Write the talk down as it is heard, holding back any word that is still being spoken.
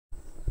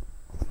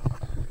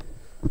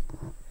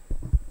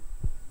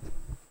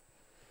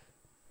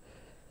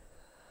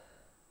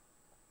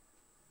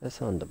It's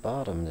on the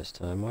bottom this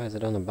time. Why is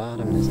it on the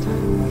bottom this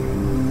time?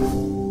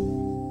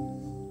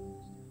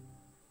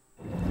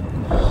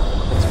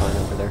 Oh, it's fine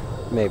over there.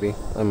 Maybe.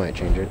 I might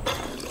change it.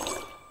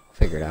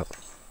 Figure it out.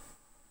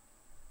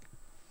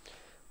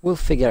 We'll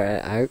figure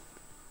it out.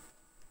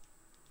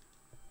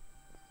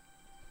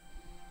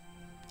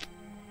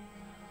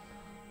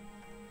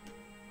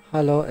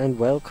 Hello and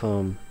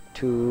welcome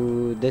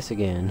to this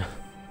again.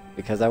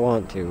 Because I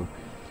want to.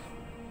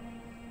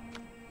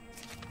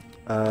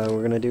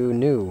 We're gonna do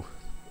new.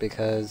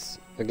 Because,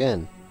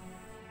 again,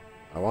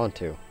 I want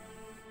to.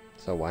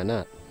 So why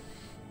not?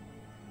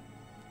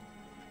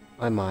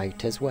 I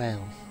might as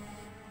well.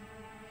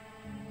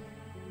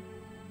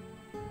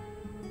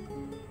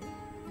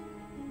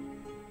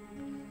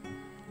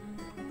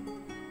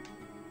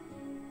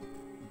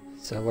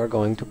 So we're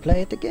going to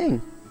play it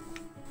again.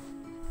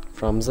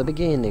 From the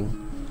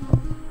beginning.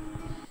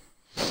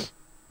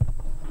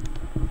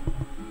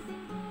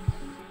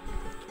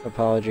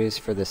 Apologies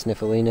for the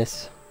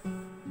sniffliness.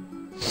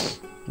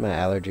 My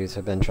allergies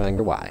have been trying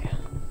to why.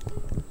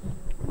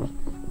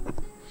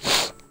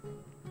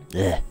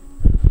 Yeah.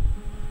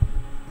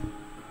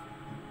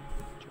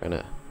 Trying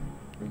to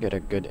get a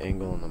good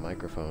angle on the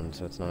microphone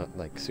so it's not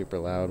like super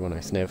loud when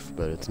I sniff,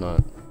 but it's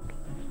not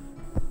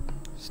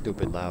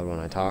stupid loud when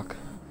I talk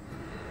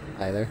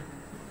either.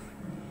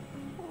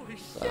 Holy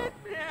So, shit,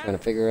 man. trying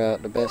to figure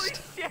out the best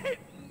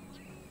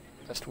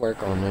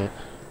work on that.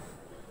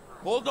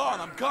 Hold on,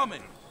 I'm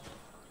coming.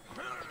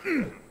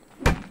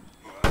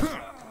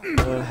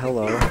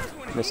 Hello,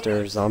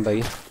 Mr.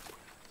 Zombie.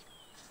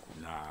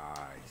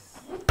 Nice.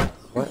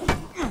 What?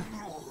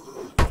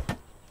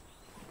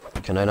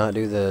 Can I not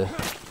do the...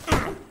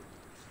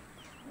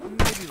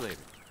 Maybe later.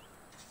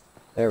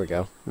 There we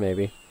go,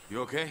 maybe.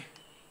 You okay?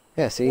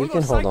 Yeah, see, you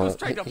can hold on.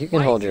 You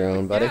can hold your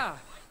own, buddy.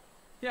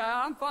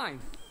 Yeah, I'm fine.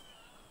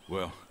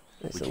 Well,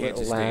 It's we a can't little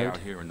just stay loud. out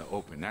here in the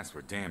open, that's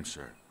for damn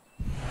sure.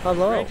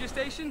 Hello. Ranger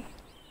station?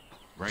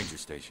 Ranger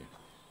station.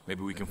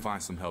 Maybe we can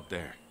find some help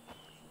there.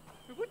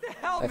 What the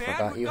hell, I man?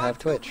 forgot We're you gone have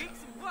 2 Twitch. weeks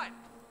and what?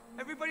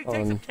 Everybody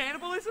takes some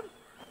cannibalism?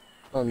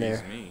 On there.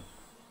 Beats me.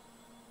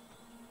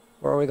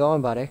 Where are we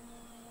going, buddy?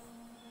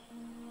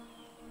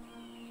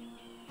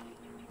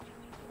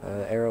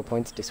 The arrow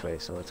points this way,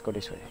 so let's go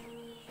this way.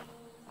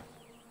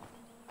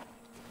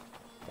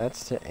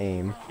 That's to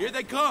aim. Here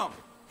they come!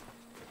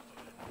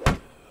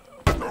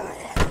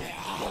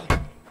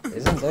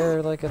 Isn't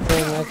there like a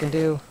thing I can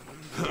do?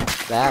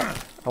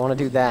 That. I want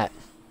to do that.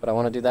 But I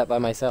want to do that by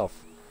myself.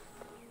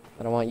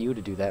 I don't want you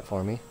to do that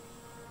for me.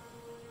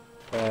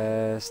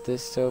 Is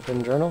this to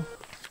open journal?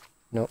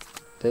 Nope.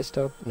 This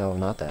to... No,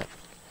 not that.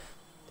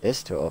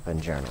 This to open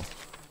journal.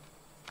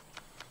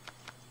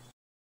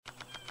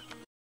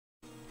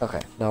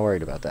 Okay, not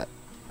worried about that.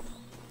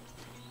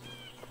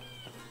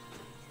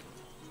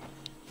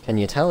 Can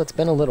you tell it's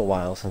been a little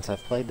while since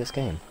I've played this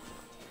game?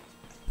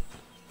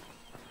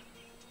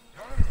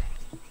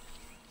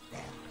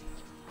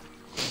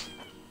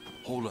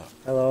 Hold up.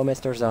 Hello,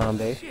 Mr.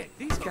 Zombie. Shit,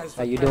 these guys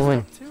How you messed doing?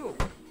 up too.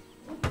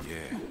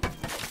 Yeah.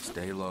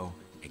 Stay low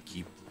and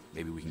keep...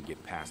 Maybe we can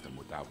get past them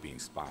without being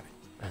spotted.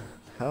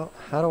 How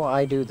do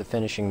I do the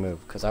finishing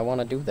move? Because I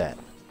want to do that.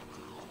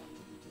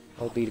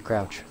 Hold B to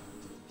crouch.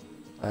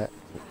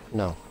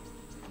 No.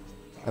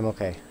 I'm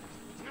okay.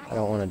 I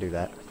don't want to do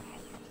that.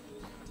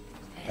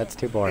 That's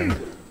too boring.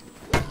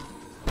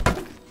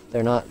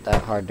 They're not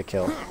that hard to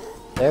kill.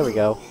 There we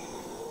go.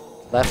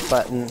 Left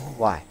button,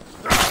 Y.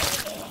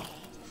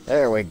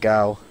 There we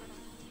go.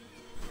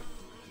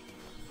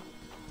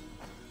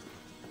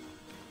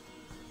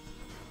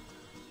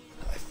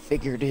 I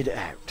figured it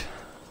out.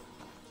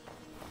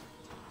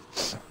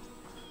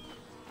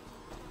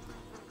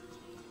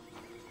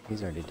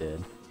 He's already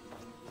dead.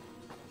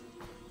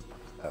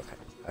 Okay,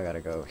 I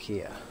gotta go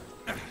here.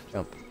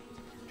 Jump.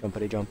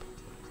 Jumpity jump.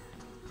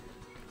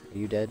 Are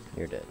you dead?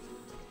 You're dead.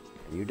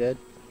 Are you dead?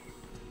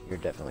 You're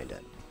definitely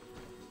dead.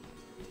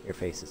 Your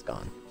face is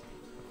gone.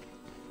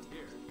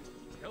 Here,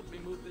 help me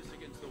move this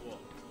against the wall.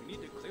 We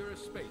need to clear a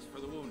space for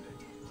the wounded.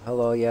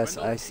 Hello, yes,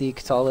 I seek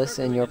solace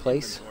in your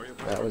place.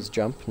 That was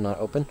jump, not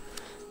open.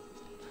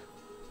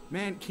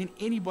 Man, can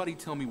anybody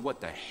tell me what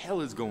the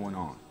hell is going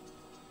on?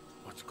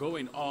 What's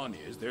going on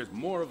is there's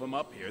more of them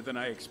up here than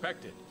I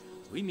expected.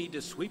 We need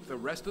to sweep the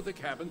rest of the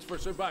cabins for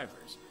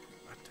survivors.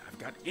 But I've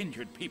got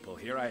injured people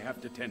here I have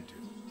to tend to.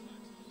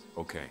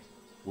 Okay,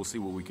 we'll see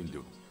what we can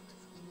do.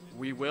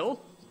 We will?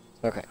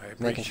 Okay, I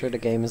making sure the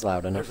appreciate game is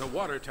loud enough. There's a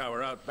water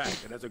tower out back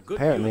that has a good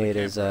Apparently view it of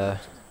the is, campgrounds.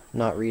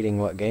 not reading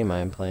what game I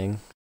am playing.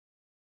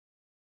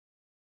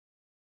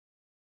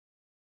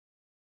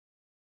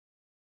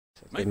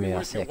 So Might give be me a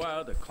worth your sec.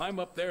 while to climb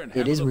up there and It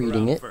have is a look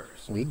reading around it.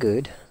 first. We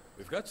good.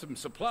 We've got some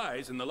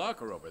supplies in the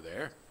locker over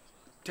there.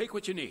 Take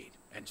what you need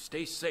and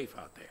stay safe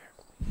out there.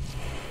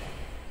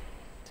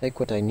 Take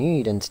what I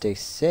need and stay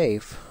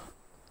safe.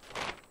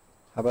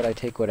 How about I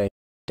take what I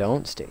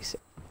don't stay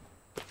safe?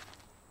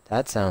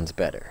 That sounds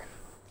better.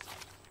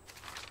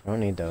 Don't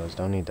need those,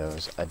 don't need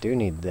those. I do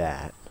need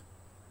that.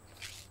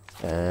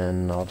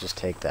 And I'll just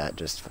take that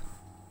just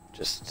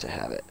to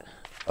have it.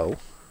 Oh.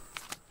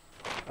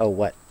 Oh,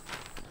 what?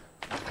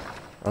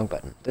 Wrong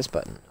button. This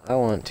button. I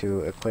want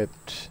to equip...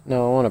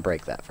 No, I want to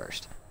break that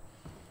first.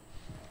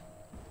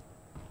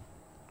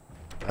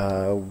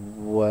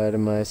 What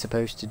am I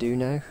supposed to do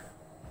now?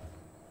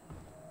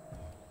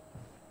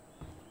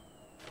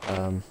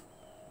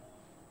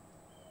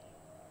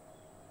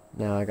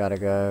 Now I gotta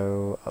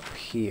go up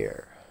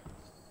here.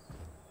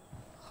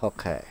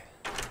 Okay.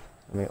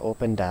 Let me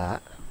open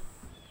that.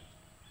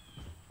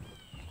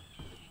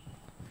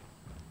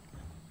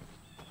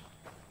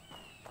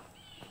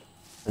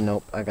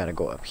 Nope, I gotta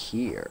go up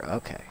here.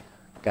 Okay.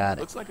 Got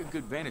it. Looks like a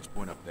good vantage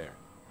point up there.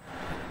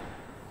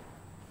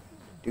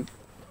 Doop.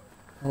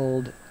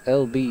 Hold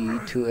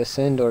LB to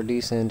ascend or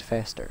descend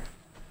faster.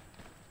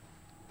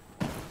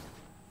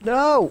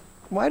 No!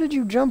 Why did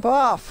you jump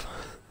off?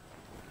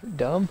 You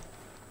dumb.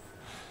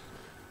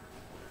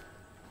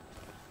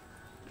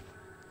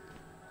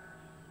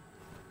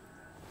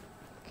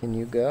 Can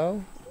you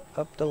go?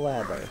 Up the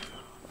ladder.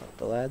 Up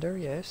the ladder,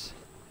 yes.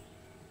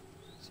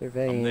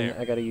 Surveying,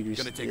 I gotta use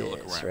Gonna take a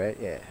look this, around. right?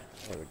 Yeah,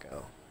 there we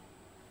go.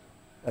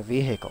 A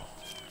vehicle.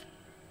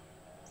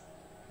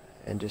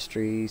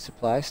 Industry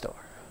supply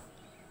store.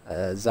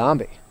 A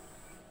zombie.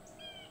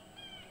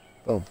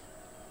 Boom.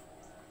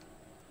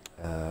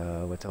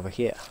 What's over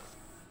here?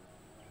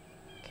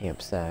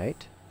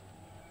 Campsite.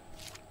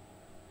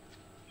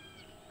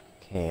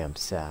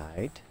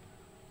 Campsite.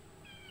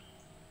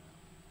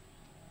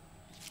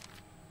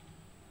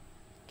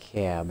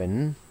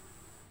 Cabin.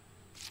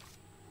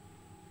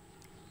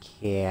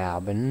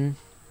 Cabin.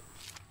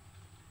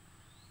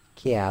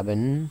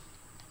 Cabin.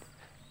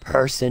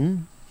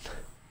 Person.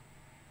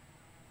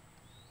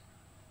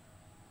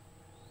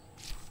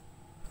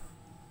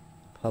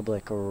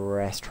 Public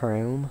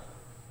restroom.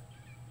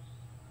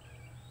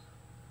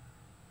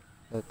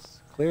 That's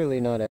clearly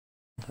not it.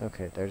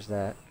 Okay, there's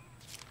that.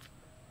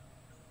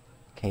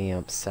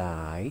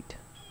 Campsite.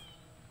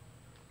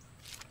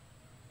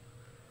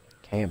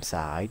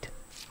 Campsite.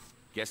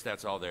 Guess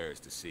that's all there is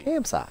to see.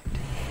 Campsite.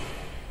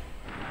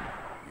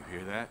 You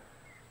hear that?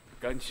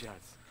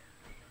 Gunshots.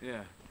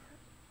 Yeah.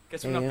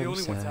 Guess we're not the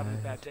only ones having a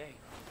bad day.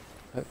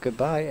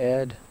 Goodbye,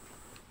 Ed.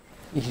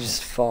 You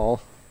just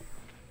fall.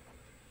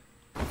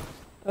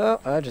 Oh,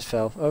 I just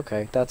fell.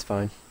 Okay, that's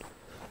fine.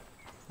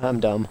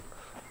 I'm dumb.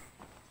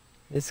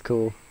 It's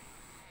cool.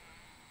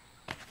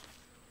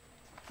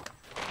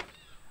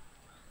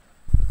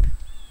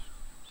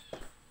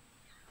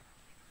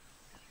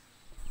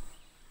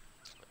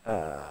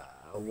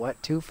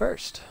 What to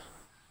first?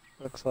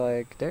 Looks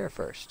like there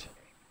first.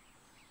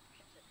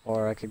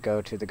 Or I could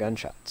go to the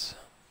gunshots.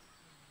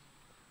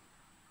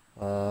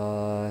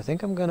 I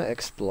think I'm gonna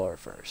explore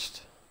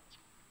first.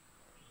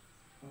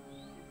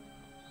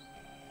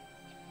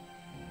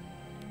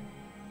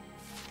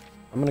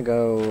 I'm gonna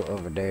go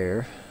over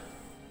there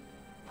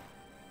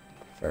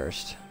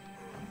first.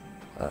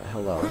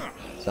 Hello,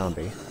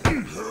 zombie.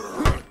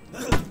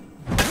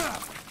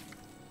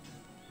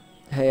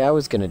 Hey, I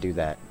was gonna do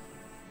that.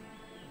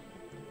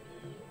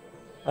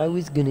 I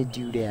was gonna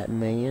do that,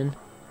 man.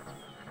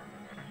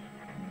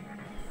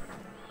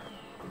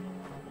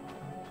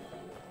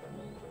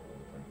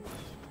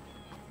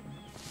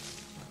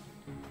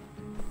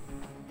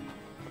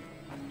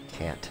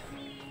 Cat.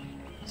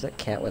 Is that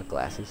cat with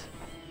glasses?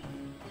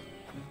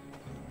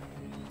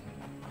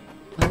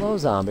 Hello,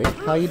 zombie.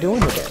 How you doing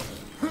today?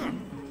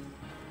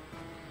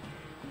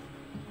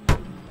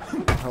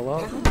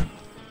 Hello?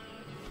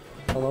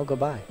 Hello,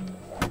 goodbye.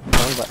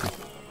 Wrong button.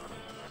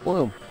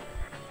 Boom.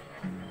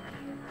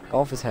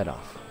 Golf his head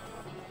off.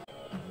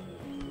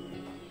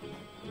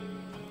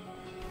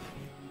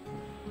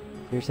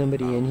 There's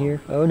somebody in here?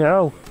 Oh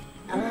no!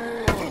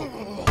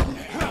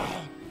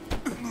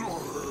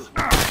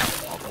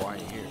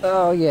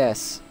 Oh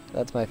yes,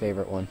 that's my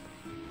favorite one.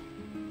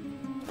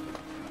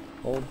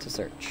 Hold to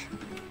search.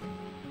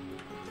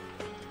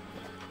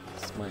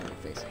 Smiley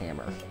face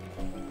hammer.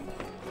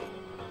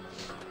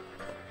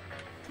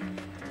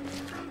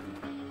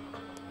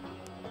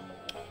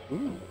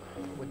 Ooh,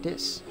 what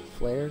this?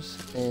 Flares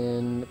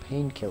and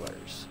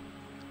painkillers.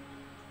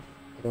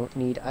 I don't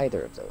need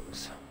either of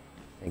those.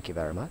 Thank you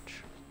very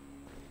much.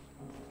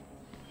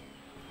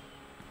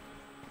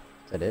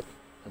 Is that it?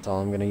 That's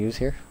all I'm gonna use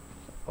here?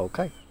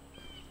 Okay.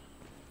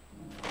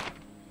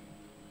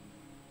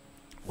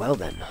 Well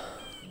then.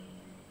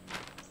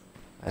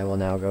 I will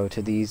now go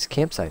to these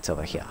campsites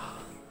over here.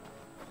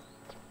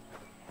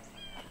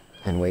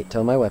 And wait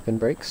till my weapon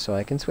breaks so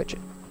I can switch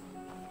it.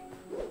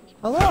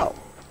 Hello!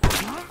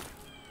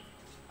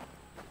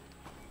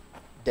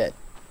 Dead.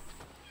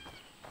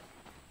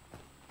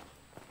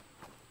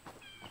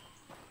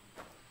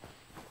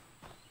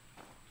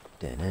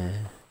 Da-na.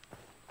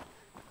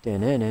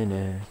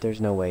 Da-na-na-na. There's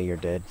no way you're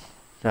dead.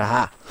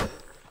 Aha!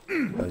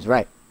 I was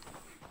right.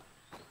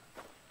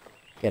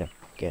 Get him.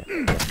 Get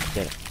him. Get him.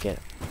 Get him. Get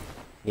him.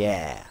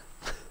 Yeah.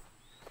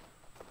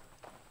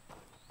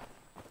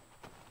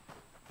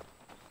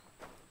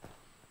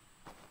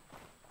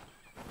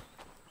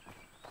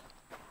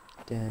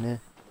 Da-na.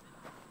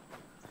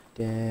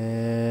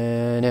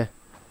 Da-na.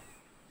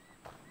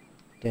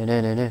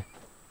 Da-na-na-na.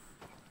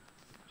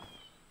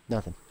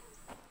 Nothing.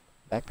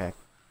 Backpack.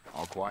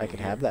 All quiet I could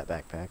here. have that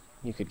backpack.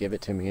 You could give it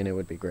to me and it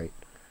would be great.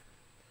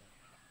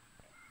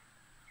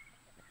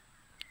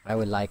 I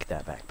would like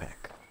that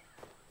backpack.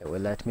 It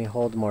would let me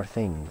hold more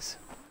things.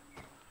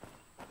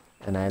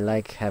 And I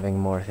like having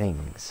more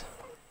things.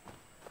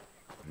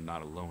 I'm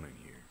not alone in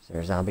here. Is there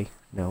a zombie?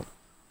 No.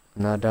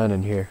 I'm not done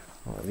in here.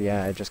 Well,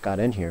 yeah, I just got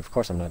in here. Of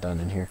course I'm not done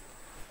in here.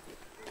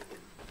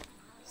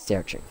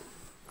 Searching.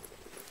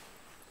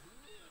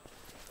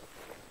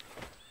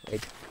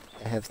 Wait,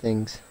 I have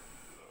things.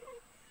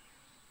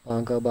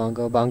 Bongo,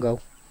 bongo,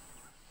 bongo.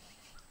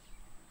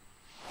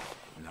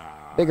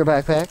 Nah. Bigger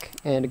backpack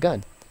and a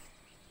gun.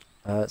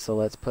 So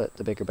let's put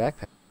the bigger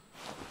backpack.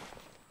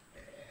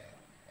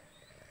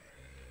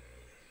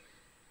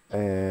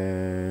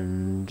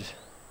 And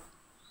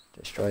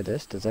destroy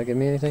this. Does that give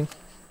me anything?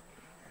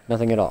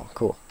 Nothing at all.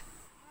 Cool.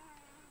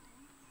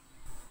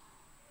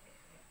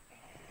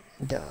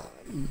 A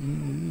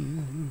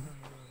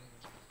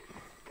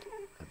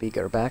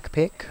bigger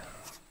backpack.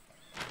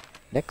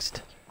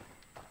 Next.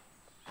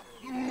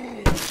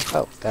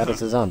 Oh, that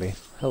is a zombie.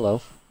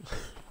 Hello.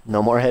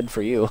 No more head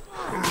for you.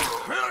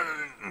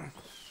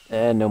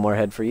 And no more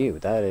head for you.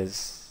 That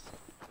is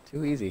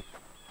too easy.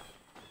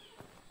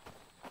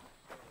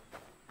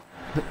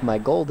 My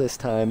goal this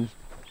time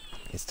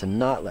is to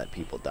not let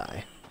people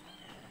die.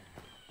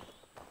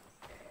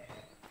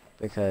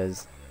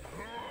 Because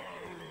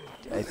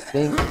I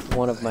think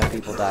one of my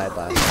people died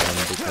last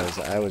time because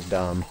I was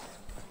dumb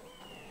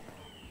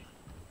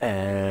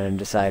and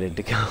decided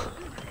to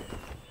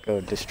go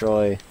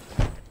destroy,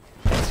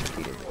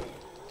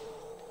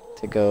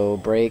 to go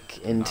break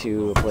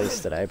into a place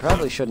that I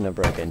probably shouldn't have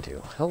broke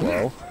into.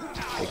 Hello,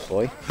 big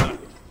boy.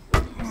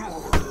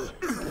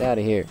 Get out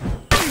of here.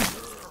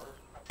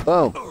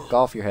 Boom!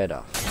 Golf your head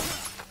off.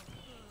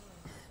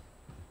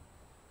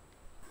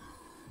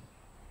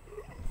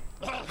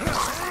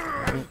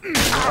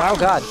 Oh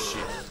god!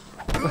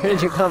 Where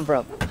did you come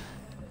from?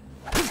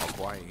 All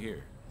quiet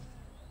here.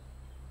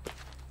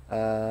 I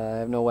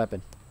have no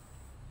weapon.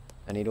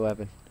 I need a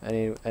weapon. I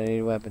need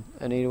a weapon.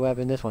 I need a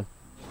weapon. This one.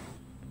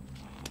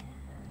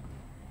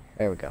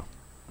 There we go.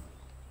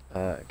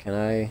 Can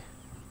I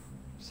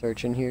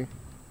search in here?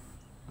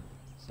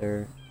 Is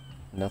there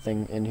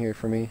nothing in here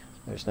for me?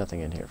 There's nothing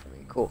in here for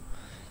me. Cool.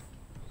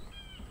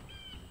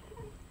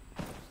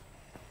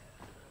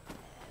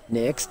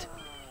 Next.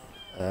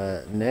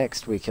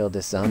 Next we killed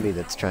this zombie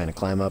that's trying to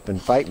climb up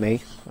and fight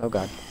me. Oh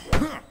god.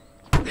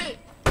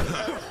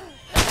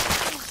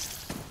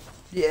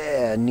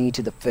 Yeah, knee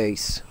to the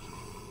face.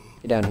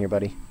 Get down here,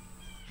 buddy.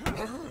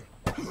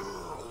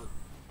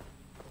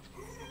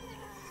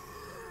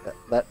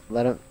 Let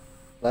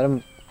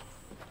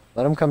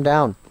him come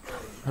down.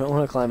 I don't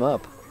want to climb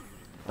up.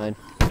 Fine.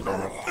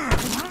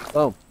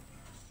 Boom.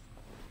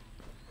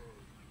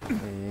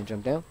 And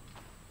jump down.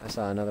 I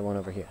saw another one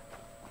over here.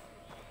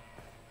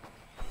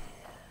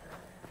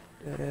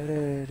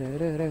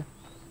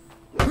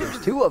 There's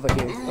two over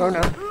here. Oh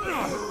no.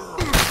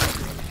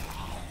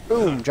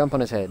 Boom, jump on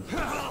his head.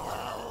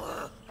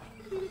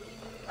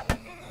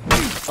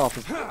 Off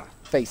his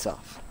face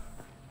off.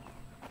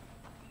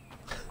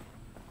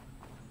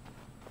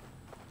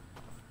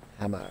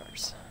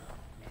 Hammers.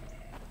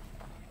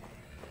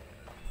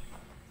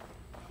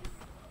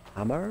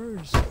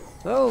 Hammers?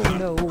 Oh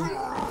no.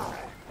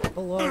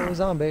 Hello,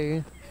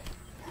 zombie.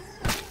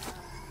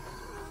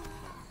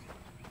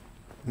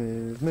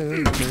 Move,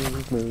 move,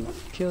 move,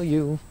 move. Kill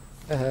you.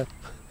 Oh,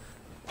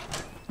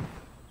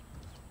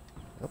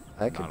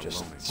 I could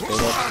just straight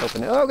up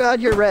open it. Oh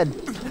god, you're red.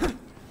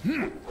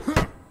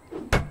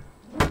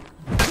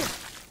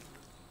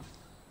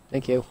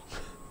 Thank you.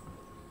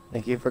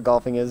 Thank you for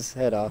golfing his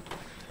head off.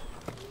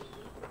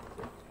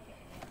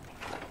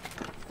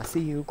 I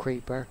see you,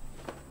 creeper.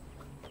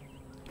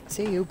 I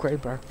see you,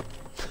 creeper.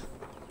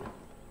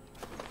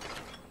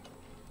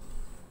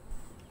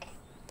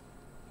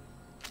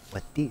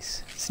 What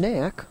this?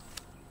 Snack?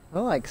 I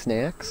like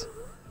snacks.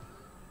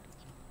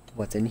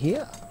 What's in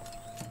here?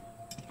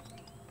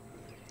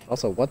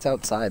 Also, what's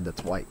outside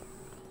that's white?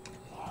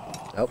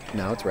 Oh,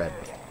 now it's red.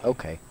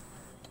 Okay.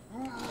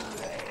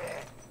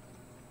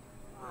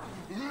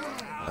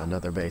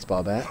 Another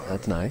baseball bat.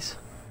 That's nice.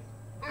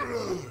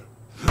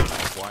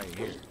 Quiet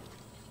here.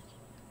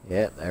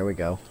 Yeah, there we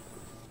go.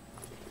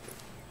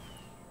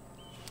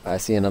 I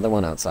see another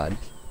one outside.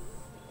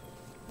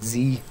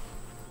 Z.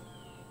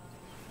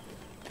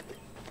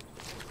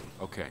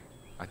 Okay,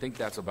 I think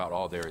that's about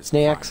all there is.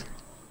 Snacks. To find.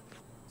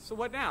 So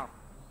what now?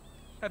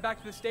 Head back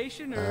to the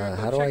station, or go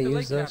How do check I the use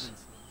lake those?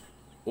 cabins?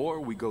 Or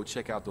we go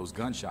check out those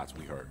gunshots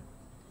we heard.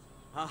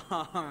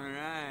 All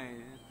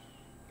right.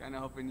 Kind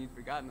of hoping you'd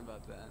forgotten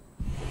about that.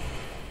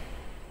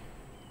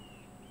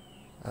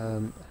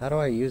 How do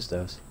I use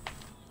those?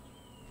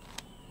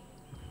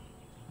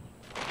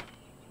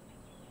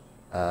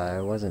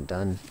 I wasn't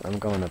done. I'm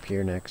going up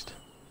here next.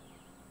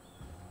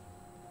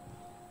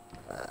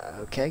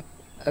 Okay.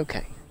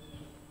 Okay.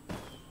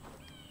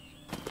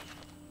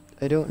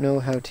 I don't know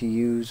how to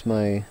use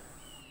my...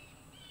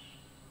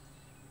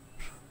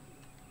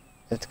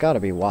 It's gotta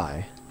be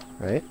Y.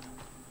 right?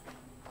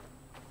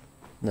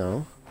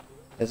 No.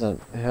 It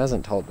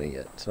hasn't told me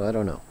yet, so I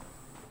don't know.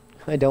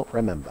 I don't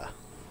remember.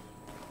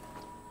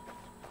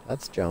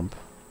 Let's jump.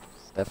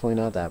 It's definitely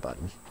not that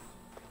button.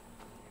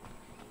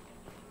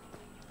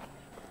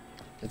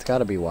 It's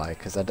gotta be Y,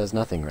 because that does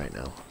nothing right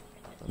now.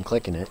 I'm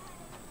clicking it.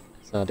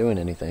 It's not doing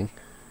anything.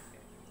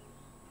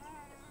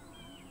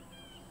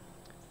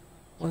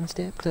 One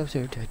step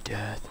closer to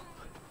death.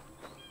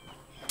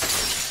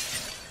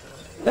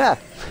 Ah!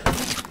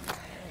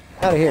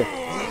 Out of here.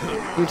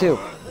 You too.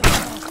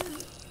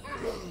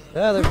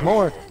 Ah, there's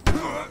more.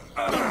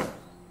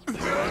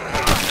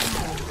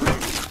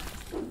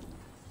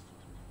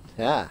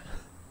 Ah.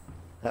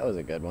 That was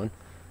a good one.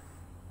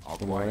 All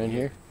Some more quiet in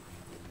here.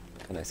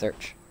 Can I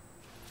search?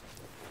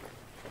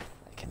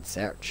 I can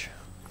search.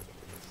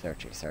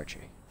 Searchy, searchy.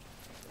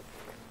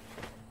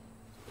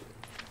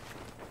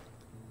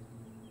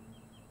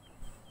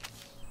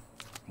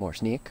 More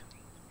sneak.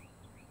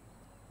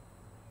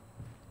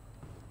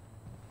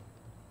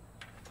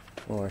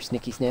 More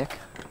sneaky snack.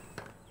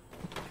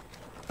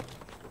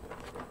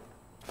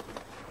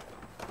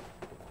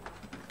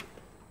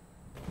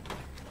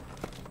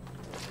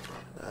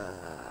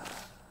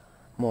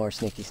 More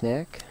sneaky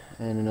snack.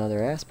 And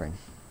another aspirin.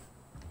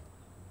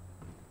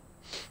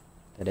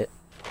 That it?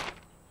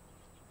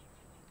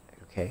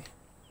 Okay.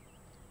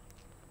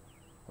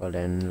 Well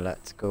then,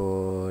 let's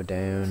go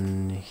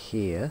down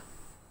here.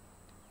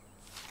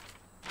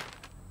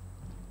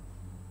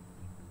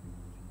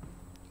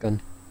 Gun.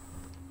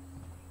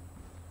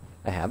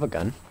 I have a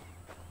gun.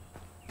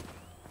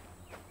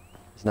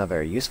 It's not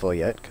very useful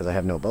yet, because I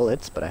have no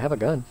bullets, but I have a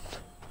gun.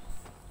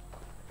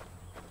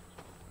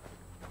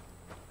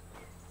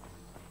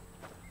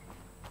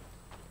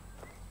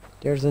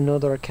 There's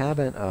another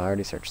cabin. Oh, I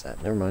already searched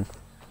that. Never mind.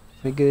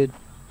 We good.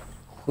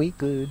 We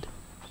good.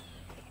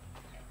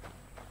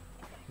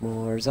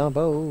 More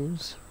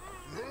zombos.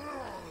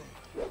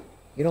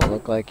 You don't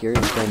look like you've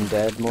been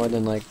dead more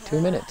than like 2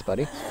 minutes,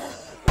 buddy.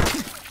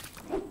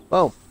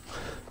 Oh!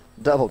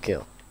 Double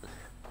kill.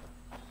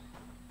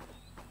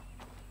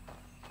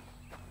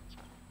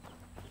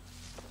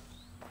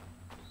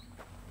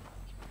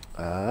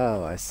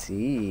 Oh, I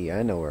see.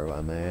 I know where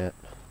I'm at.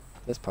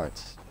 This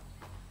part's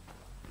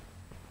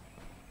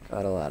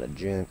got a lot of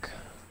junk.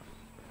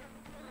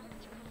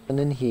 And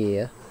in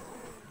here.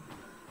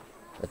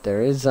 But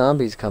there is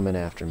zombies coming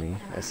after me.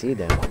 I see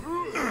them.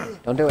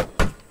 Don't do it.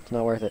 It's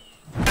not worth it.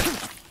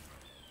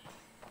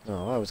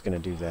 Oh, I was gonna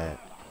do that.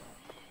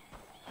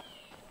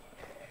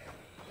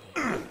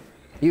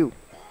 You!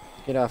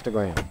 Get off the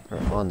ground. Or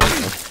on the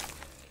ground.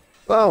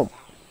 Boom!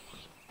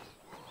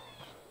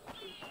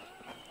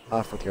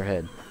 Off with your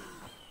head.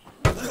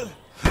 Boom.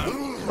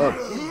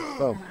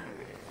 Boom.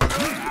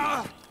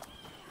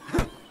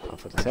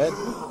 Off with his head.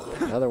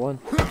 Another one.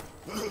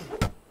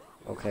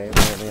 Okay,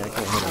 apparently I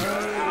can't hit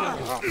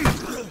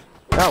him.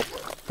 No!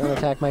 Don't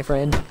attack my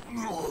friend.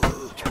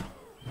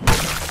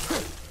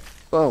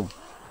 Boom.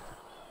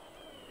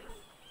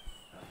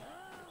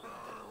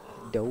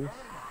 Doe.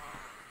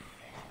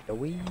 Doe.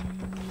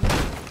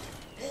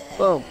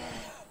 Boom.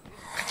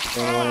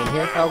 Anyone in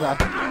here? Oh god.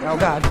 Oh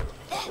god.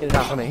 Get it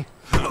off of me.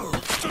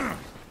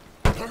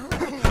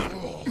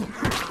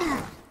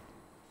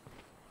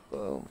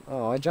 Boom.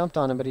 Oh, I jumped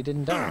on him, but he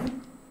didn't die.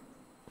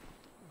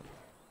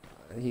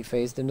 He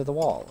phased into the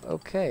wall.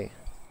 Okay.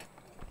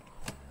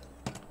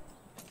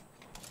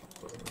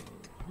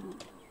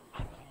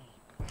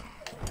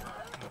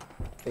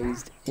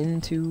 Phased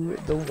into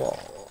the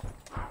wall.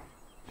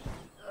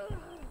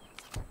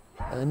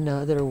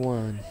 Another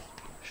one.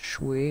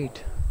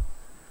 Sweet.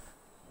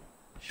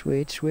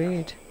 Sweet,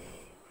 sweet.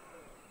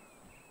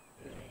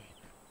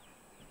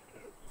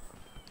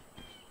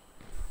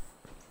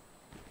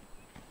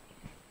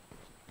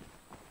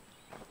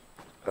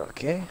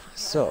 Okay,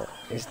 so,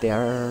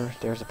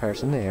 there's a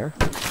person there.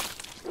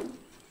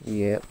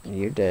 Yep,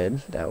 you're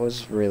dead. That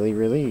was really,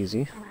 really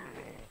easy.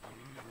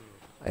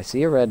 I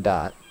see a red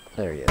dot.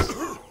 There he is.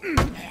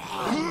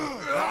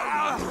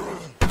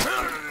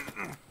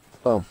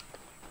 Boom.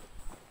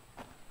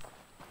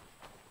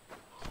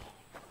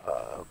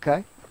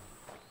 Okay.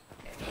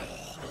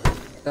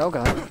 Oh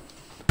god.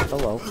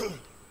 Hello.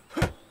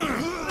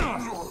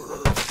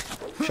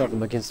 Shove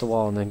him against the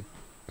wall and then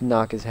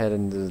knock his head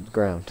into the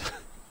ground.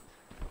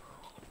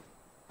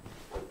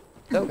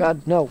 Oh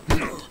god, no.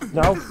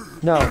 No,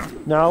 no,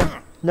 no,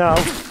 no,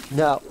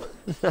 no,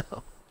 no.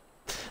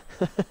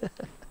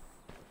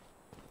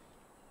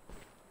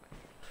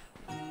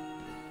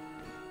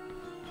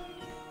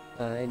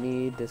 I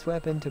need this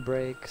weapon to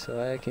break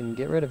so I can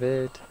get rid of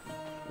it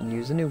and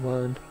use a new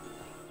one.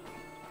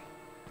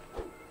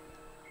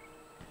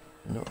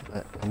 No,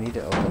 I need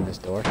to open this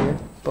door here.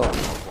 Boom,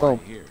 boom,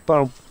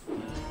 boom.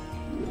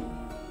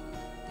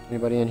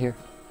 Anybody in here?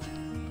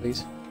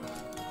 Please?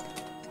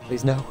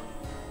 Please, no.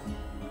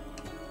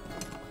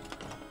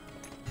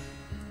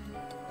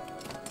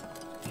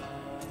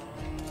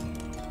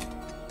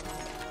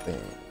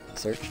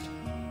 Searched.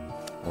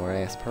 More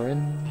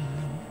aspirin.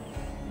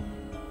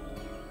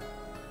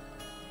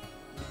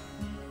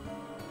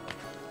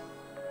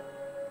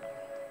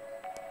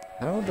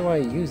 How do I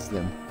use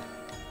them?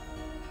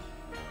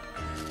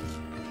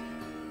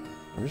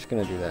 I'm just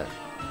gonna do that.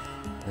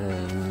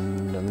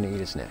 And I'm gonna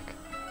eat a snack.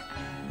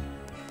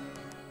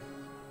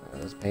 Are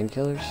those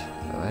painkillers?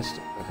 Oh,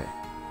 okay.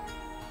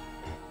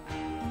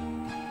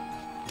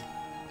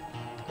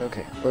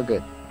 Okay, we're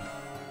good.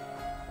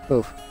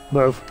 Move.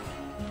 Move.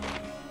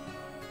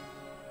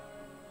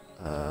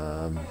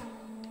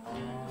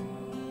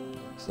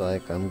 Looks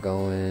like I'm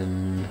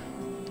going...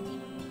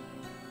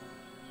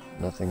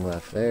 Nothing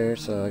left there,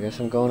 so I guess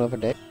I'm going over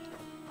there.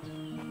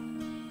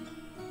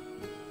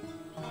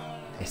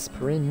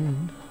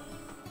 Aspirin.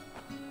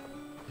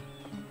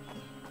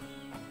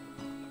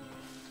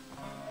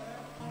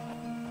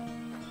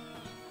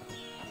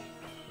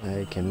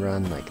 I can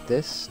run like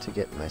this to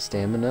get my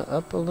stamina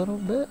up a little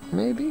bit,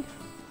 maybe?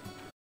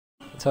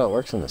 That's how it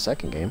works in the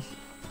second game.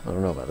 I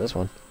don't know about this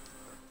one.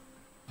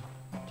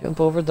 Jump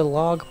over the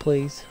log,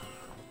 please.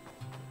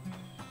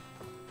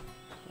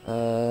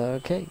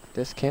 Okay,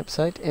 this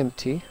campsite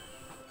empty.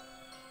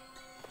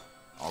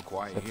 All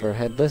quiet Except here. for a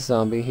headless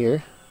zombie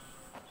here.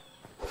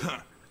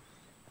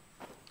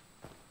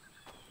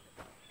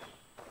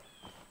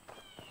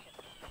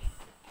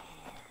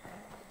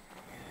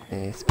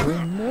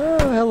 Aspirin. Oh,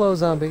 hello,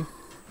 zombie.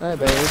 I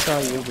barely saw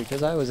you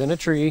because I was in a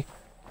tree.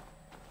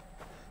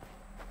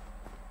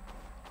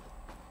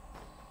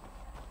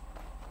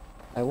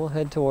 I will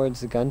head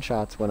towards the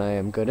gunshots when I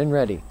am good and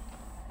ready.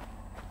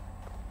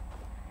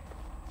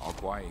 All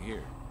quiet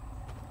here.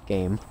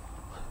 Game.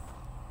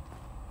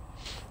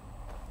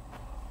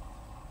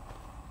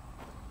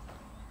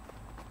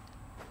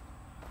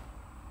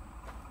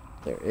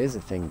 There is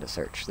a thing to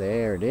search.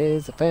 There it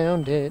is. I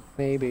found it.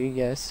 Maybe,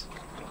 yes.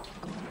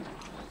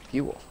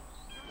 Fuel.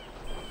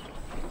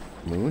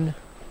 Moon?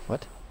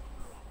 What?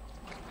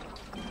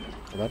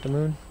 About the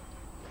moon?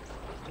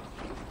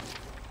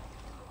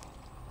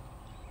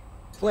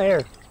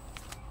 Flare!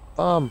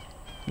 Bomb.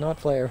 Not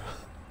flare.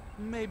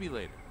 Maybe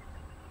later.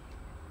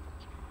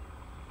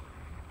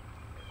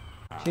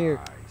 Cheer.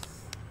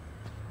 Nice.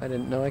 I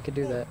didn't know I could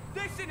do that.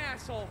 Listen,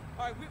 asshole.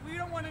 All right, we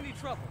don't want any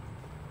trouble.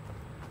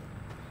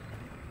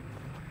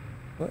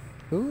 What?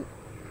 Who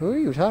are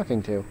you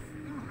talking to?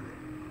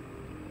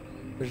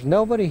 There's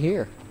nobody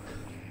here.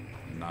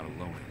 I'm not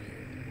alone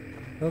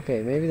here.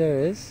 Okay, maybe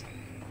there is.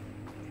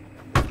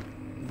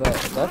 But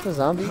that's a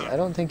zombie. I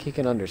don't think he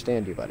can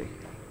understand you, buddy.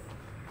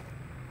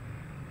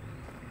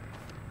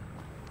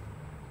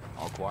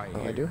 All quiet Oh,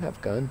 here. I do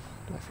have gun.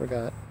 I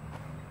forgot.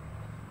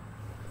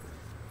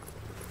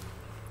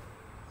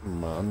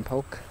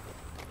 Monpoke.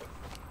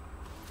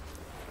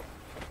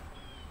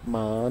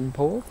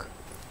 Monpoke.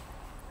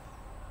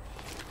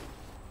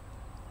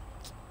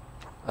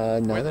 Where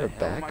Another the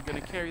hell am I gonna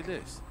backpack. carry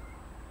this?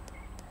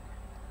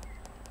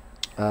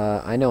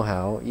 I know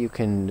how. You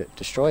can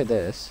destroy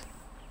this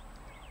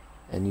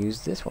and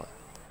use this one.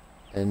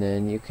 And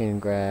then you can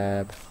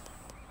grab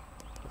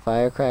the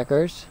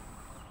firecrackers.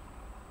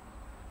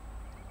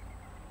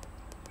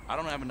 I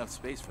don't have enough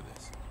space for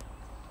this.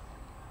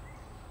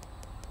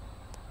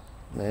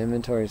 My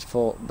inventory is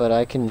full, but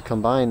I can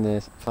combine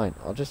this. Fine,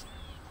 I'll just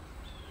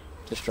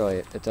destroy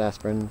it. It's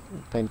aspirin,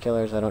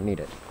 painkillers, I don't need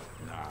it.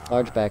 Nah.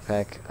 Large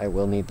backpack, I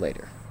will need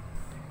later.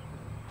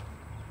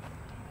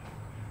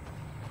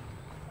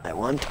 I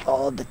want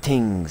all the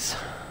things.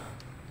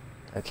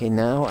 Okay,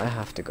 now I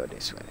have to go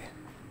this way.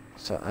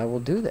 So I will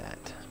do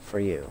that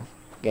for you.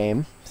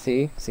 Game,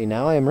 see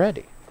now I am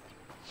ready.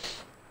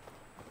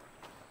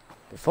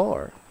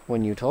 Before,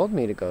 when you told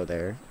me to go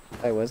there,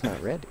 I was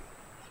not ready.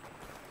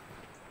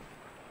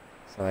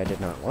 So I did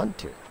not want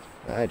to.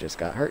 I just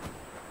got hurt.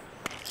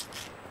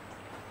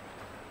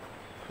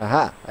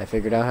 Aha! I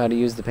figured out how to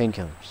use the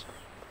painkillers.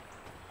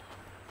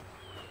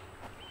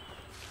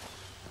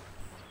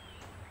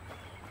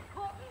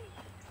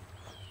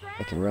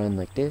 I can run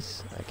like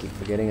this. I keep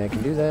forgetting I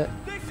can do that.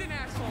 Listen,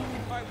 asshole. All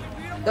right,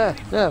 we don't Ah, want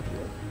any... no!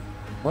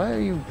 Why are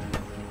you...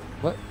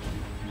 What?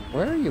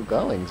 Where are you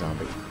going,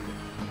 zombie?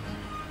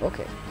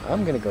 Okay,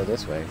 I'm gonna go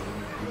this way.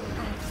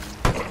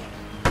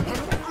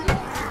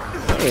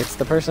 Hey, it's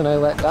the person I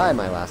let die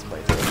my last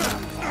playthrough.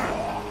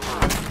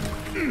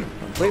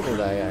 Completely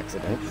by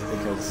accident,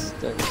 because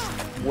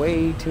there's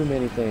way too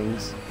many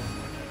things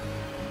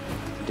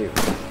to do.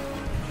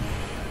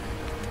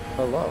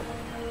 Hello.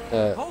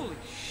 Holy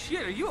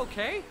shit, are you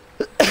okay?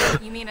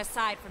 You mean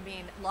aside from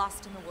being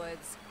lost in the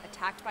woods,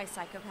 attacked by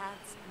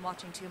psychopaths, and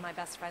watching two of my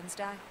best friends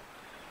die?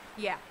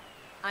 Yeah,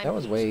 I'm That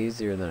was peached. way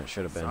easier than it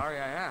should have been. Sorry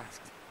I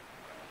asked.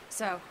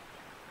 So,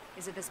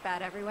 is it this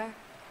bad everywhere?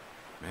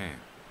 Man,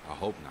 I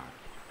hope not.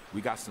 We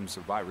got some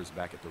survivors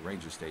back at the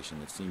ranger station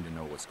that seem to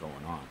know what's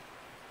going on.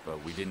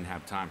 But we didn't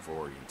have time for I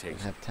don't orientation.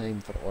 have time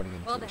for Well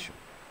then, orientation.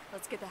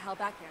 let's get the hell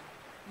back here.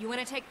 You want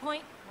to take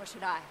point, or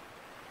should I?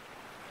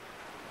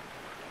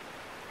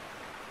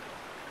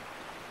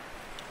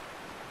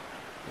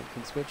 I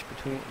can switch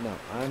between... No,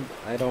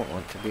 I don't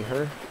want to be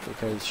her,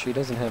 because she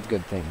doesn't have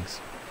good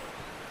things.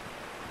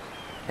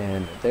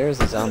 And there's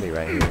a zombie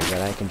right here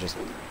that I can just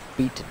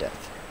beat to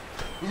death.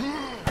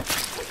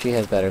 She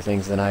has better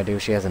things than I do.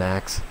 She has an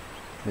axe.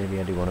 Maybe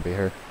I do want to be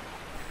her.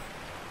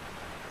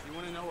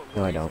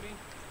 No, I don't.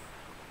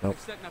 Nope.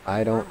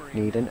 I don't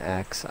need an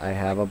axe. I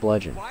have a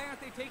bludgeon. Why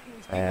aren't they taking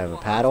these I have a people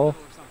to paddle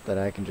hospital or something? that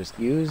I can just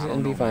use I don't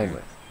and be know, fine man.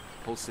 with.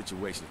 Whole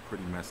situation's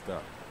pretty messed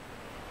up.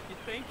 You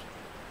think?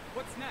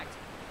 What's next?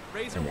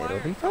 Razor And it'll wire?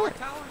 be Power fine.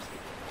 towers?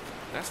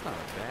 That's not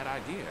a bad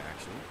idea,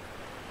 actually.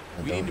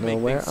 I We need don't to know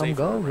make where things I'm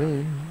safer around.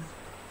 going.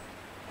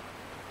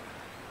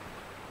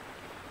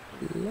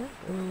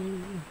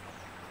 Let-ke.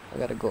 I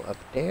gotta go up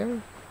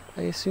there,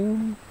 I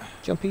assume.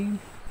 Jumpy.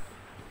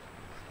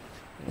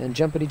 And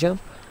jumpity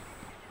jump.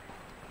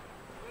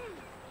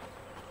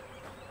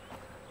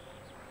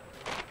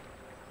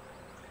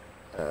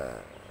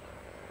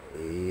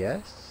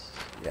 Yes.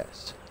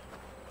 Yes.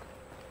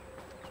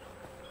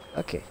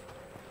 Okay.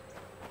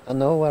 I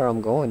know where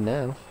I'm going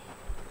now.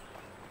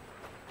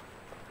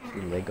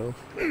 You Lego.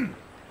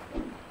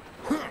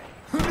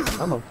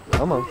 Come on,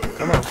 come on,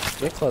 come on.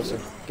 Get closer.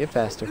 Get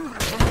faster.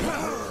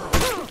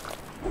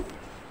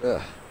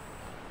 Ugh.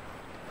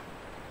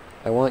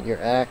 I want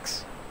your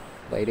axe,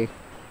 lady.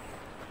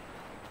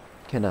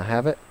 Can I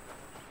have it?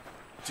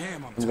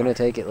 Damn, I'm gonna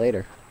take it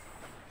later.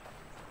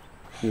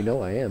 You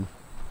know I am.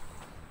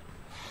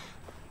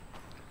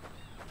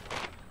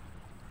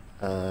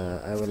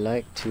 I would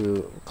like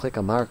to click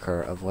a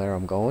marker of where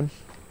I'm going,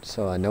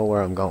 so I know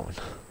where I'm going.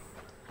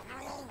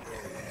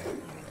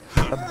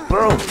 Boom!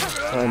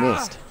 Oh, I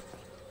missed.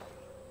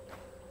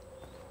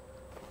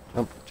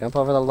 Jump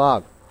over the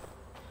log.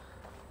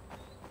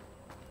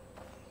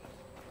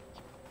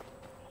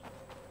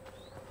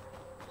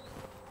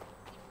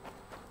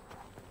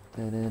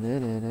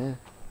 Da-da-da-da-da.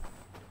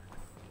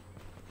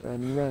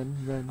 Run, run,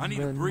 run, I need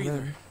run, a breather.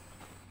 run.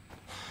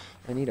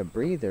 I need a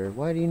breather?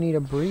 Why do you need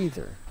a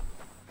breather?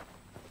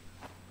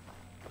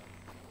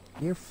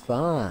 You're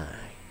fine.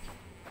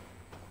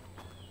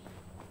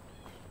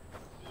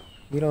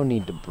 You don't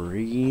need to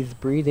breathe.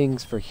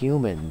 Breathing's for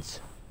humans.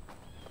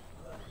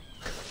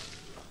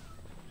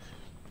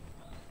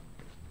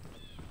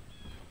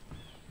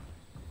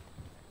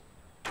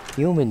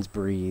 Humans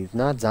breathe,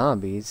 not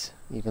zombies.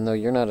 Even though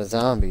you're not a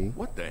zombie.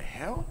 What the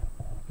hell?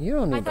 You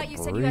don't need I to thought breathe.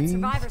 you said you had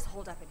survivors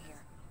holed up in here.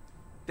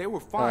 They were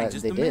fine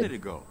just they a minute did.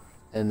 ago.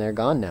 And they're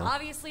gone now.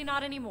 Obviously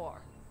not anymore.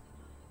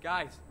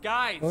 Guys!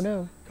 Oh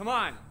no. Come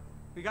on.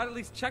 We gotta at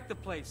least check the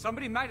place.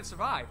 Somebody might have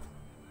survived.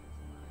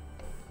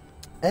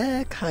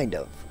 Kind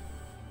of.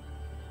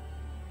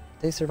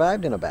 They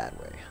survived in a bad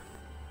way.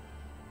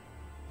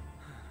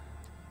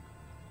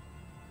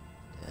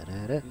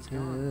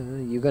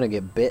 You're gonna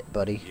get bit,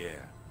 buddy. Yeah.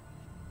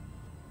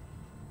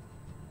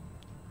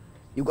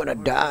 You're gonna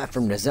die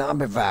from the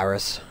zombie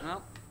virus.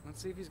 Well,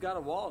 let's see if he's got a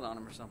wallet on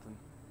him or something.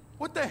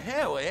 What the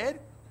hell, Ed?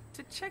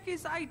 To check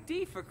his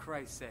ID, for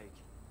Christ's sake.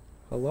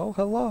 Hello,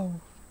 hello.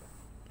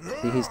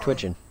 See, he's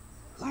twitching.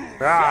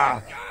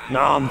 Ah,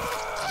 nom.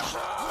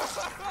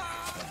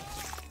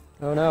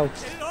 Oh no.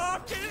 Get it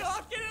off! Get it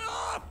off! Get it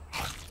off!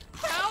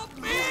 Help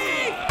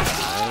me!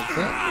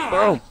 Okay.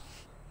 Boom.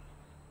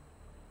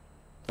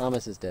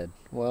 Thomas is dead.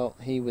 Well,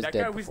 he was That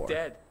dead guy was before.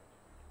 dead.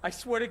 I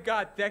swear to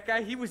God, that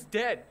guy, he was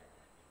dead.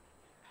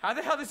 How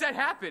the hell does that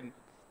happen?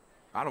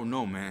 I don't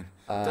know, man.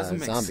 It doesn't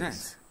make zombies.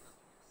 sense.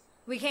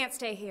 We can't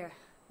stay here.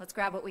 Let's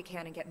grab what we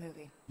can and get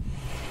moving.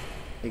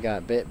 He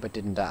got bit but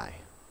didn't die.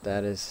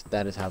 That is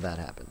how that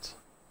happens.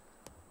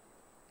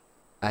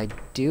 I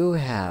do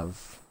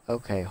have...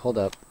 Okay, hold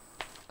up.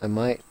 I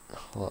might...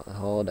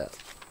 Hold up.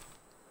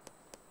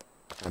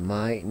 I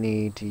might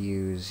need to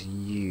use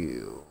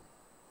you.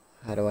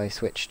 How do I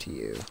switch to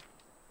you?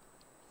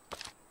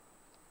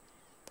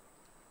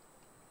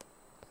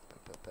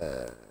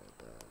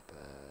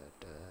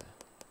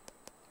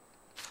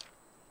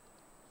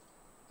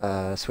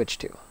 Switch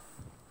to.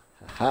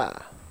 Haha.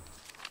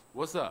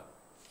 What's up?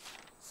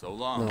 So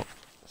long. No.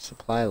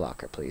 Supply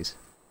locker, please.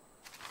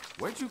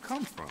 Where'd you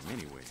come from,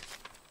 anyway?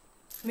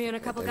 Me and a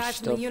couple There's guys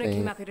from the still unit came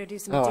thing- up here to do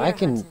some Oh, deer I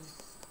can... hunting.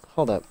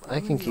 Hold up. I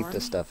can keep Norman?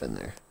 this stuff in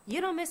there. You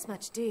don't miss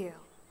much, do you?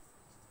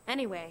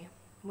 Anyway,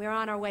 we were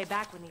on our way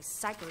back when these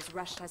psychos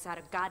rushed us out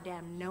of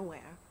goddamn nowhere.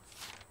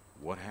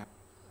 What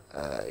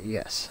happened?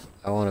 Yes.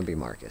 I want to be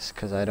Marcus,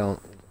 because I don't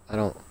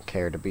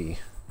care to be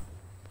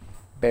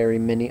very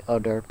many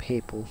other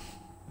people.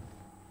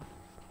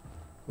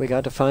 We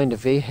got to find a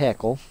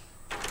vehicle.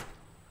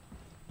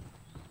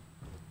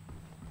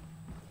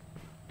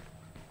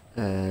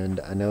 And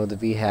I know the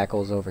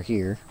vehicle's over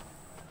here.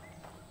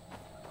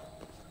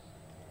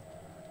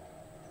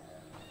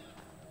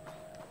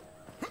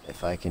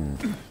 If I can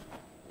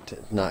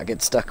not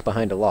get stuck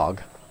behind a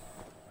log.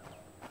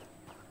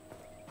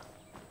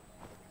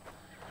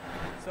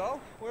 So,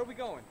 where are we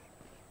going?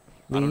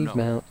 I don't Leave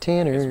know. Mount Guess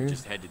Tanner. we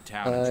just head to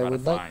town and I try to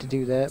would like find to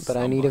do that, but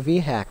I need a somebody.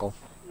 vehicle,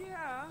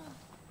 Yeah,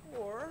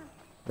 or...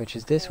 which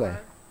is this way.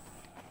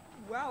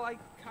 Well, I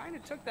kind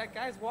of took that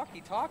guy's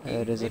walkie-talkie.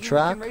 It is a Maybe we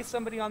truck. can raise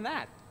somebody on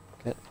that.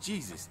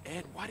 Jesus,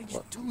 Ed, why did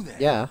you do that?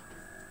 Yeah.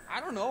 I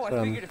don't know. That's I what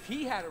I'm figured if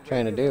he had a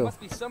trying to radio, there do. must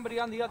be somebody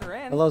on the other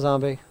end. Hello,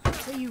 zombie.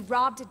 So you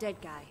robbed a dead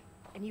guy,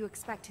 and you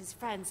expect his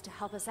friends to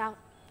help us out?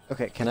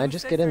 Okay, can I Who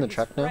just said get in they're the his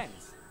truck now?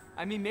 friends?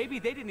 I mean, maybe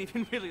they didn't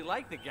even really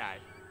like the guy.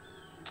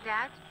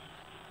 Dad?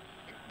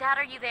 Dad,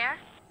 are you there?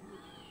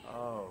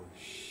 Oh,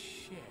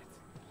 shit.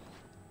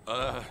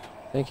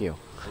 Thank you.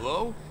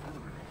 Hello?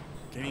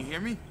 Can you hear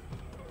me?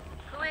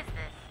 Who is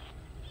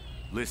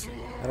this? Listen,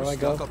 How do we're I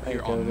go? stuck up I here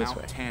go on this Mount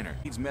way. Tanner.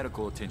 Needs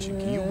medical attention.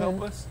 Can you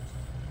help us?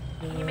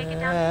 Can you make it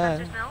down to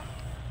Spencer's Mill?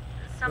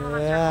 Some of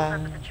us are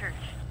holed up at the church.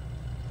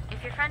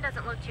 If your friend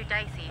doesn't look too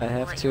dicey, I we'll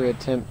have let to you in.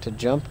 attempt to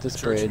jump this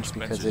Church in bridge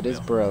because Spencer's it is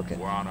Mill. broken.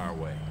 We're on our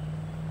way.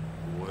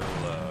 We'll,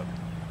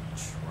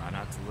 try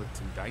not to look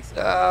too dicey.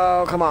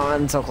 Oh, come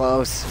on, so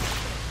close.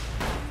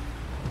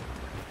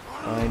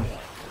 Fine.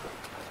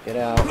 Get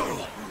out.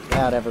 Get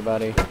out,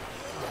 everybody.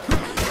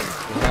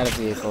 We had a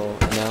vehicle,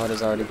 and now it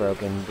is already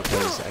broken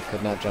because I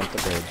could not jump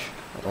the bridge.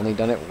 I've only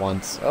done it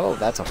once. Oh,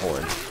 that's a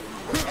horde.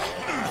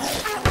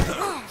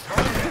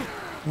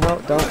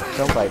 No,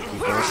 don't bite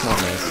people. It's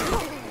not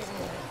nice.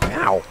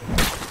 Ow.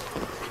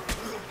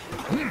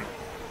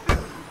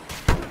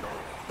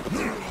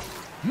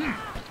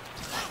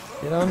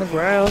 Get on the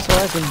ground so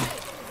I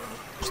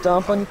can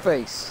stomp on your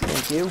face.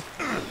 Thank you.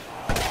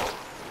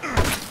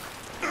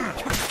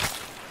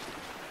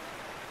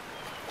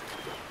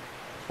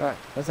 Alright,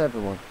 that's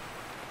everyone.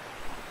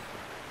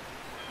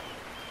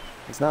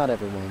 It's not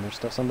everyone. There's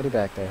still somebody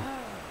back there.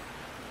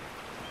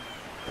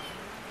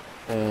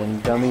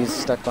 And Dummy's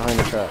stuck behind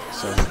the truck,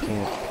 so he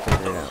can't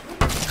figure it out.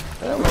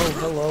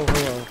 Hello.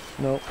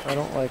 Nope, I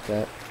don't like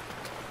that.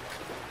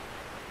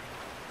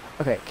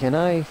 Okay, can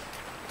I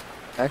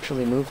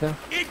actually move now?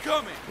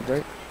 Incoming!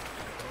 Great.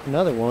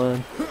 Another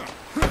one.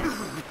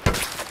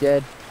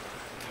 Dead.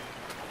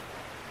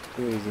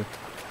 Too easy.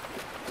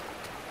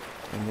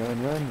 Run.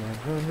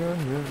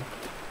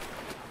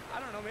 I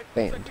don't know, maybe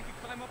Banned. looks like we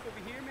could climb up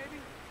over here, maybe?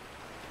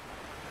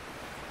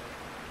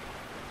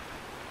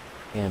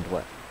 And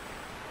what?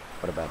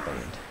 What about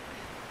banned?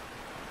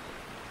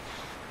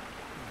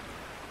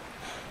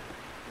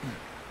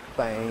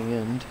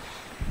 Banned.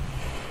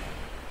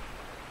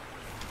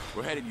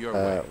 We're headed your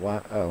way.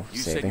 Why? Oh, You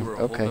said saving. you were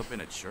holed Okay. up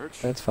in a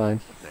church? That's fine.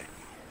 Okay.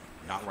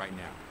 Not right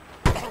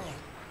now.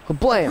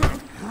 Blam!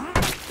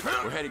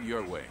 We're headed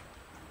your way.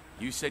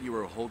 You said you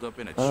were holed up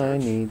in a I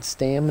church. need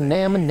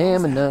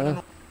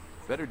stamina.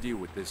 Better deal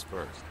with this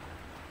first.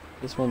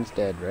 This one's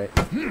dead, right?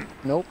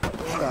 Nope.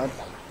 Oh, God.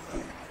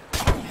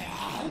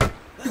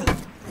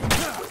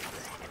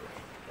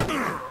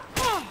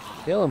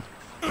 Kill him.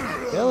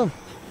 Kill him.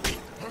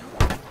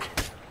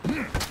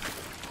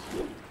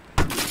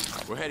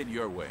 We're headed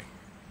your way.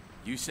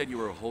 You said you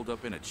were holed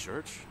up in a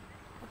church?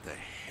 What the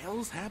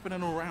hell's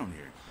happening around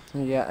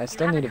here? Yeah, I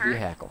still need a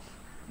vehicle.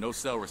 No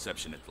cell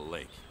reception at the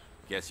lake.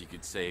 Guess you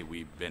could say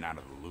we've been out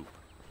of the loop.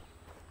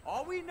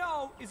 All we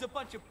know is a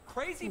bunch of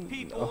crazy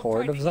people. A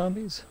horde trying of to-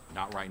 zombies?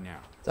 Not right now.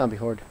 Zombie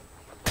horde.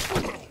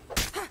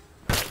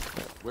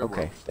 Where were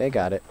Okay, we? they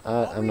got it.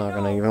 All I'm we not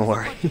gonna know even is a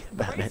worry bunch of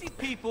about crazy it.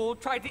 people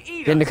tried to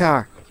eat Get in the us.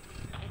 car.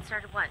 It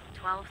started, what,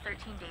 12, 13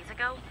 days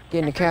ago? Get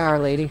in the At first, car, it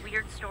was lady. just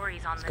weird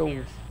stories on Let's the go.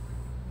 news.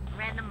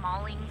 Random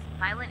maulings,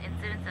 violent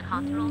incidents at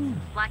hospitals,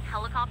 black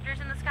helicopters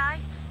in the sky.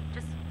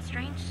 Just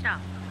strange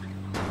stuff.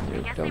 I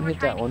guess they Don't were hit trying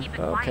that to one. keep it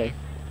Oh, okay. quiet,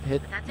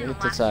 Hit, but that didn't hit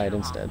the last side too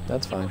long. instead.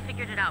 That's People fine.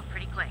 figured it out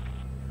pretty quick.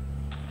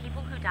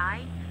 People who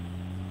die,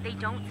 they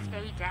don't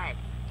stay dead.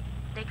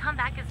 They come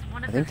back as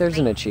one of I think the there's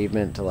an things.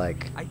 achievement to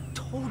like I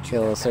told you.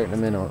 kill that a certain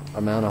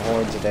amount of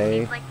hordes a day.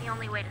 Seems like the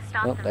only way to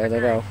stop Oh, them there for they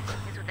good go.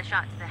 is with a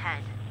shot to the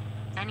head.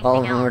 Anything All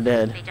of them else, are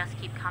dead. they just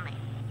keep coming.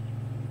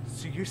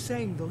 So you're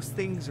saying those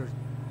things are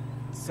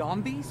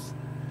zombies?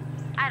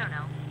 I don't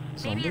know.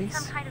 Maybe it's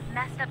some Zombies? kind of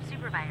messed up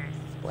supervirus.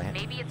 Blat.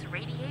 Maybe it's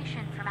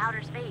radiation from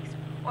outer space,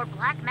 or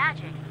black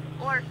magic,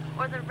 or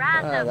the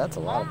wrath That's a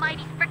of lot of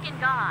Almighty frickin'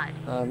 God.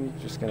 I'm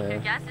just gonna Your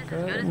guess is as go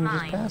good ahead as and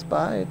just mine. pass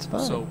by. It's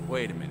fine. So,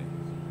 wait a minute.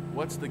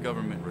 What's the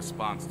government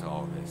response to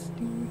all this?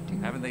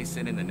 Haven't they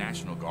sent in the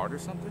National Guard or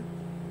something?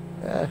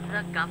 Uh,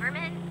 The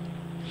government?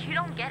 You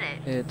don't get it.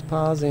 it's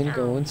pausing, Oh.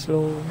 going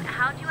slow.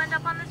 How'd you end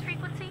up on this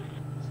frequency?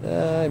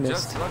 I missed.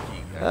 Just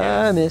lucky, I I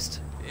guess.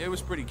 missed. It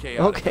was pretty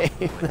chaotic.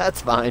 Okay,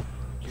 that's fine.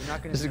 You're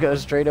not gonna Just tell go me?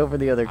 straight over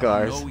the other I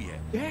cars. don't know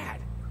yet.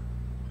 Dad.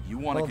 You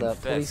want to Hold up,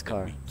 confess police that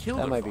car. we killed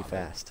That our might be father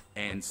fast.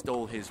 and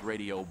stole his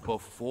radio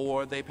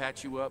before they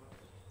patch you up?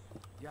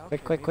 Yeah,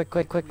 Quick, okay, quick,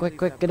 maybe quick, we quick, leave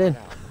quick, that get in.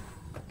 part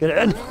out.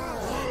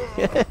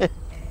 Get in.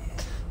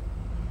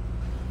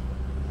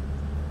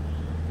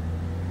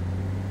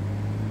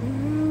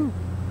 Woo.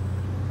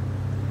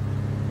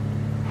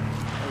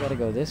 I gotta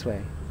go this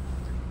way.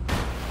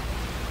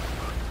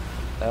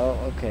 Oh,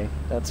 okay,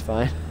 that's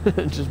fine.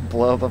 Just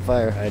blow up a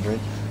fire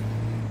hydrant.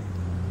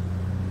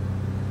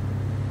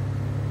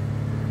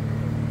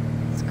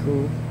 It's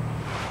cool.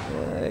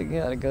 I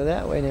gotta go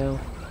that way now.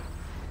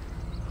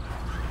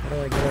 How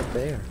do I get up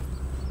there?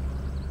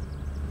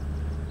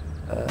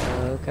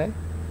 Okay.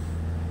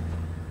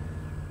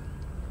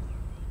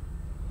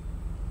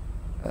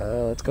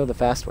 Let's go the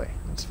fast way.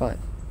 It's fine.